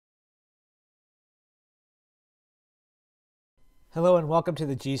Hello and welcome to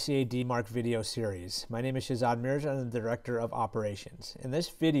the GCA DMARC video series. My name is Shahzad Mirza and I'm the Director of Operations. In this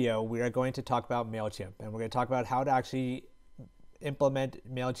video, we are going to talk about MailChimp, and we're going to talk about how to actually implement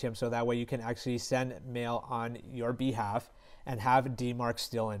MailChimp so that way you can actually send mail on your behalf and have DMARC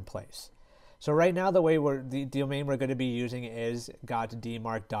still in place. So right now, the domain we're going to be using is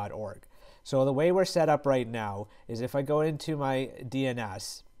gotdmarc.org. So the way we're set up right now is if I go into my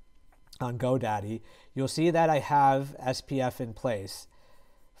DNS on GoDaddy, you'll see that I have SPF in place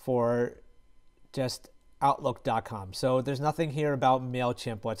for just Outlook.com. So there's nothing here about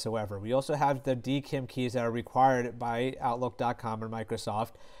MailChimp whatsoever. We also have the DKIM keys that are required by Outlook.com or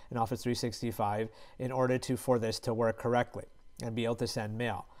Microsoft and Office 365 in order for this to work correctly and be able to send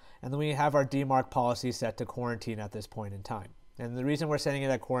mail. And then we have our DMARC policy set to quarantine at this point in time. And the reason we're setting it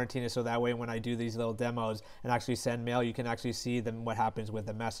at quarantine is so that way when I do these little demos and actually send mail, you can actually see what happens with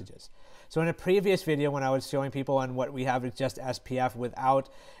the messages. So in a previous video when I was showing people on what we have is just SPF without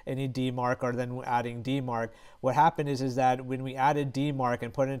any DMARC or then adding DMARC, what happened is that when we added DMARC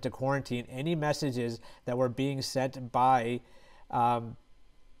and put it into quarantine, any messages that were being sent by MailChimp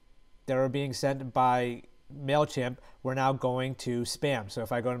were now going to spam. So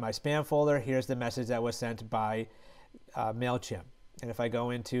if I go to my spam folder, here's the message that was sent by MailChimp. And if I go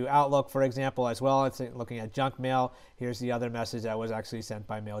into Outlook, for example, as well, it's looking at junk mail, here's the other message that was actually sent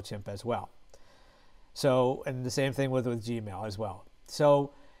by MailChimp as well. So, and the same thing with Gmail as well.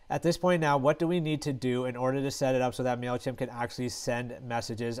 So at this point now, what do we need to do in order to set it up so that MailChimp can actually send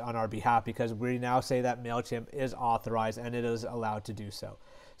messages on our behalf? Because we now say that MailChimp is authorized and it is allowed to do so.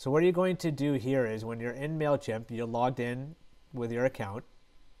 So what you're going to do here is when you're in MailChimp, you're logged in with your account.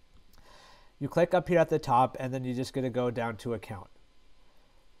 You click up here at the top and then you're just going to go down to account.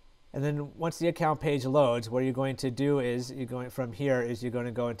 And then once the account page loads, what you're going to do is you're going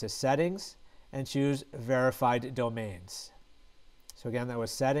to go into settings and choose verified domains. So again, that was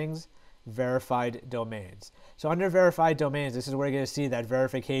settings, verified domains. So under verified domains, this is where you're going to see that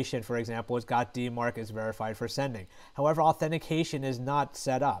verification, for example, is .dmarc is verified for sending. However, authentication is not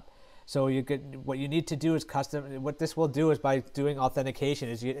set up. So what you need to do is what this will do is by doing authentication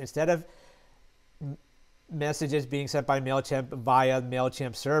is instead of messages being sent by MailChimp via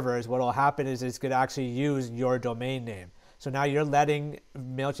MailChimp servers, what will happen is it's going to actually use your domain name. So now you're letting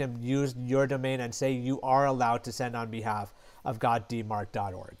MailChimp use your domain and say you are allowed to send on behalf of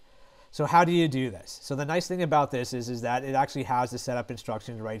gotdmarc.org. So how do you do this? So the nice thing about this is that it actually has the setup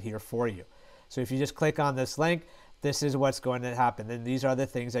instructions right here for you. So if you just click on this link, this is what's going to happen. And these are the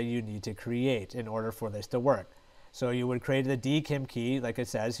things that you need to create in order for this to work. So you would create the DKIM key, like it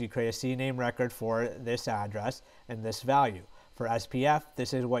says, you create a CNAME record for this address and this value. For SPF,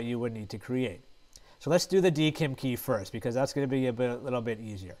 this is what you would need to create. So let's do the DKIM key first because that's going to be a little bit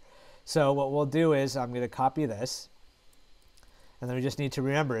easier. So what we'll do is I'm going to copy this. And then we just need to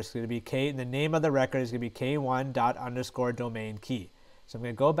remember it's going to be the name of the record is going to be k1._domain key. So I'm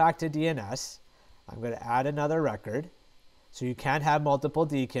going to go back to DNS. I'm going to add another record. So you can have multiple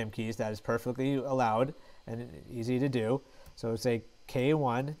DKIM keys. That is perfectly allowed and easy to do. So say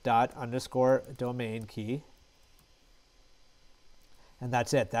k1._domain key. And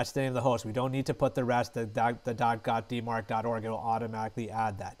that's it. That's the name of the host. We don't need to put the rest, the .gotdmarc.org. It will automatically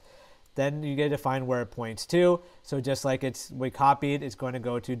add that. Then you get to find where it points to. So just like we copied, it's going to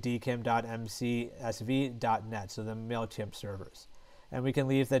go to dkim.mcsv.net, so the MailChimp servers. And we can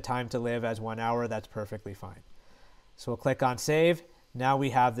leave the time to live as 1 hour. That's perfectly fine. So we'll click on save. Now we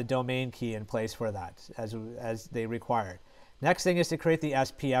have the domain key in place for that as they required. Next thing is to create the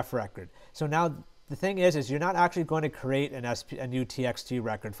SPF record. So now the thing is you're not actually going to create a new TXT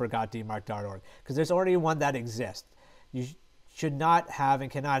record for gotdmarc.org because there's already one that exists. You should not have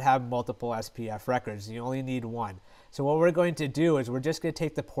and cannot have multiple SPF records. You only need one. So what we're going to do is we're just going to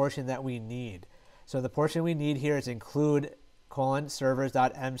take the portion that we need. So the portion we need here is include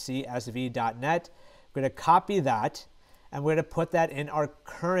servers.mcsv.net. We're going to copy that and we're going to put that in our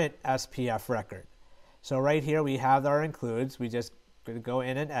current SPF record. So right here we have our includes. We just going to go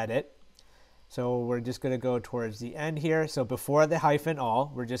in and edit. So we're just going to go towards the end here. So before the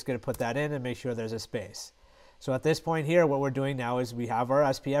 -all, we're just going to put that in and make sure there's a space. So at this point here, what we're doing now is we have our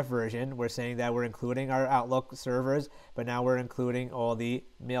SPF version. We're saying that we're including our Outlook servers, but now we're including all the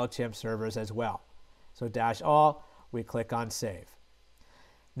MailChimp servers as well. So -all, we click on save.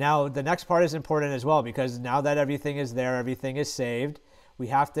 Now, the next part is important as well because now that everything is there, everything is saved, we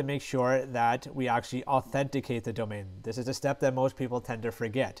have to make sure that we actually authenticate the domain. This is a step that most people tend to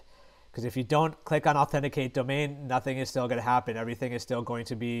forget because if you don't click on authenticate domain, nothing is still going to happen. Everything is still going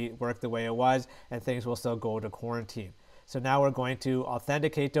to work the way it was and things will still go to quarantine. So now we're going to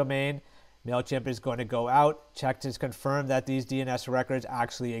authenticate domain MailChimp is going to go out, check to confirm that these DNS records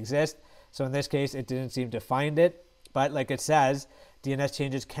actually exist. So in this case, it didn't seem to find it. But like it says, DNS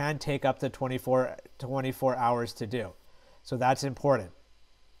changes can take up to 24 hours to do. So that's important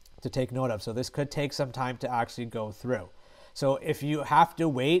to take note of. So this could take some time to actually go through. So if you have to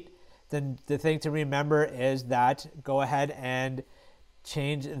wait, then the thing to remember is that go ahead and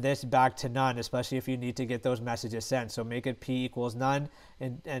change this back to none, especially if you need to get those messages sent. So make it P equals none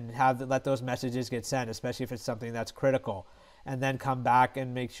and let those messages get sent, especially if it's something that's critical. And then come back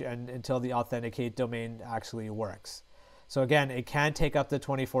and make sure until the authenticate domain actually works. So again, it can take up to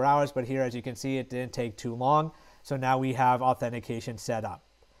 24 hours, but here, as you can see, it didn't take too long. So now we have authentication set up.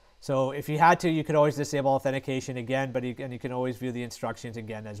 So if you had to, you could always disable authentication again, but you can always view the instructions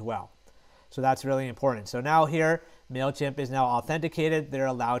again as well. So that's really important. So now here, MailChimp is now authenticated. They're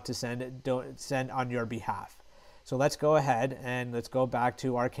allowed to send on your behalf. So let's go ahead and let's go back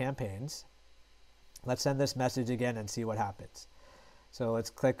to our campaigns. Let's send this message again and see what happens. So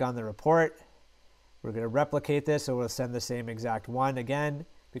let's click on the report. We're going to replicate this, so we'll send the same exact one again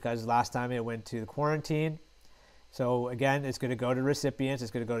because last time it went to quarantine. So again, it's going to go to recipients.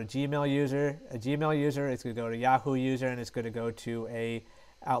 It's going to go to a Gmail user. It's going to go to Yahoo user, and it's going to go to a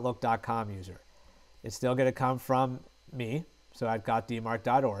Outlook.com user. It's still going to come from me, so at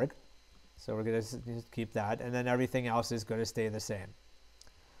DMARC.org. So we're going to keep that, and then everything else is going to stay the same.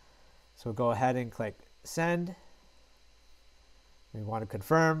 So go ahead and click send. We want to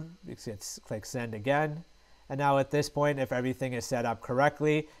confirm. Click send again. And now at this point, if everything is set up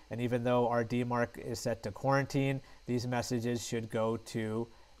correctly, and even though our DMARC is set to quarantine, these messages should go to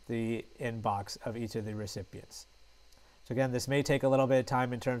the inbox of each of the recipients. So again, this may take a little bit of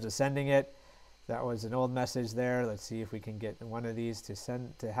time in terms of sending it. That was an old message there. Let's see if we can get one of these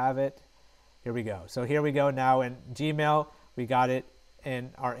to have it. Here we go. So here we go now in Gmail. We got it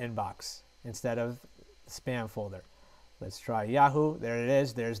in our inbox instead of spam folder. Let's try Yahoo. There it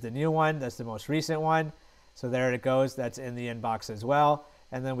is. There's the new one. That's the most recent one. So there it goes. That's in the inbox as well.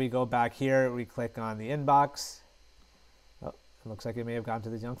 And then we go back here. We click on the inbox. Oh, it looks like it may have gone to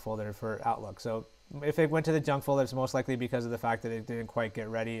the junk folder for Outlook. So if it went to the junk folder, it's most likely because of the fact that it didn't quite get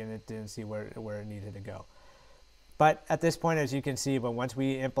ready and it didn't see where it needed to go. But at this point, as you can see, but once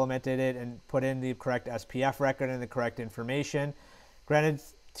we implemented it and put in the correct SPF record and the correct information, granted,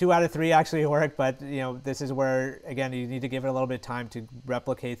 2 out of 3 actually worked, but this is where, again, you need to give it a little bit of time to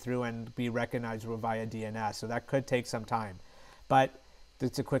replicate through and be recognized via DNS. So that could take some time. But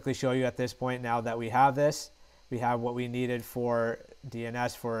to quickly show you at this point, now that we have this, we have what we needed for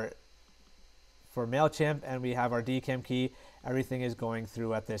DNS for MailChimp, and we have our DKIM key. Everything is going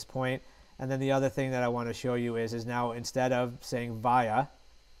through at this point. And then the other thing that I want to show you is now instead of saying via,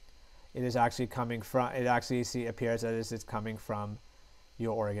 it is actually coming from, it actually appears as it's coming from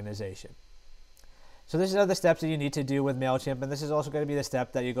your organization. So this are the steps that you need to do with MailChimp, and this is also going to be the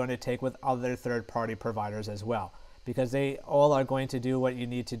step that you're going to take with other third-party providers as well, because they all are going to do what you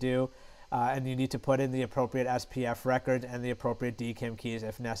need to do, and you need to put in the appropriate SPF record and the appropriate DKIM keys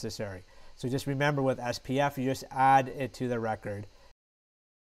if necessary. So just remember with SPF, you just add it to the record,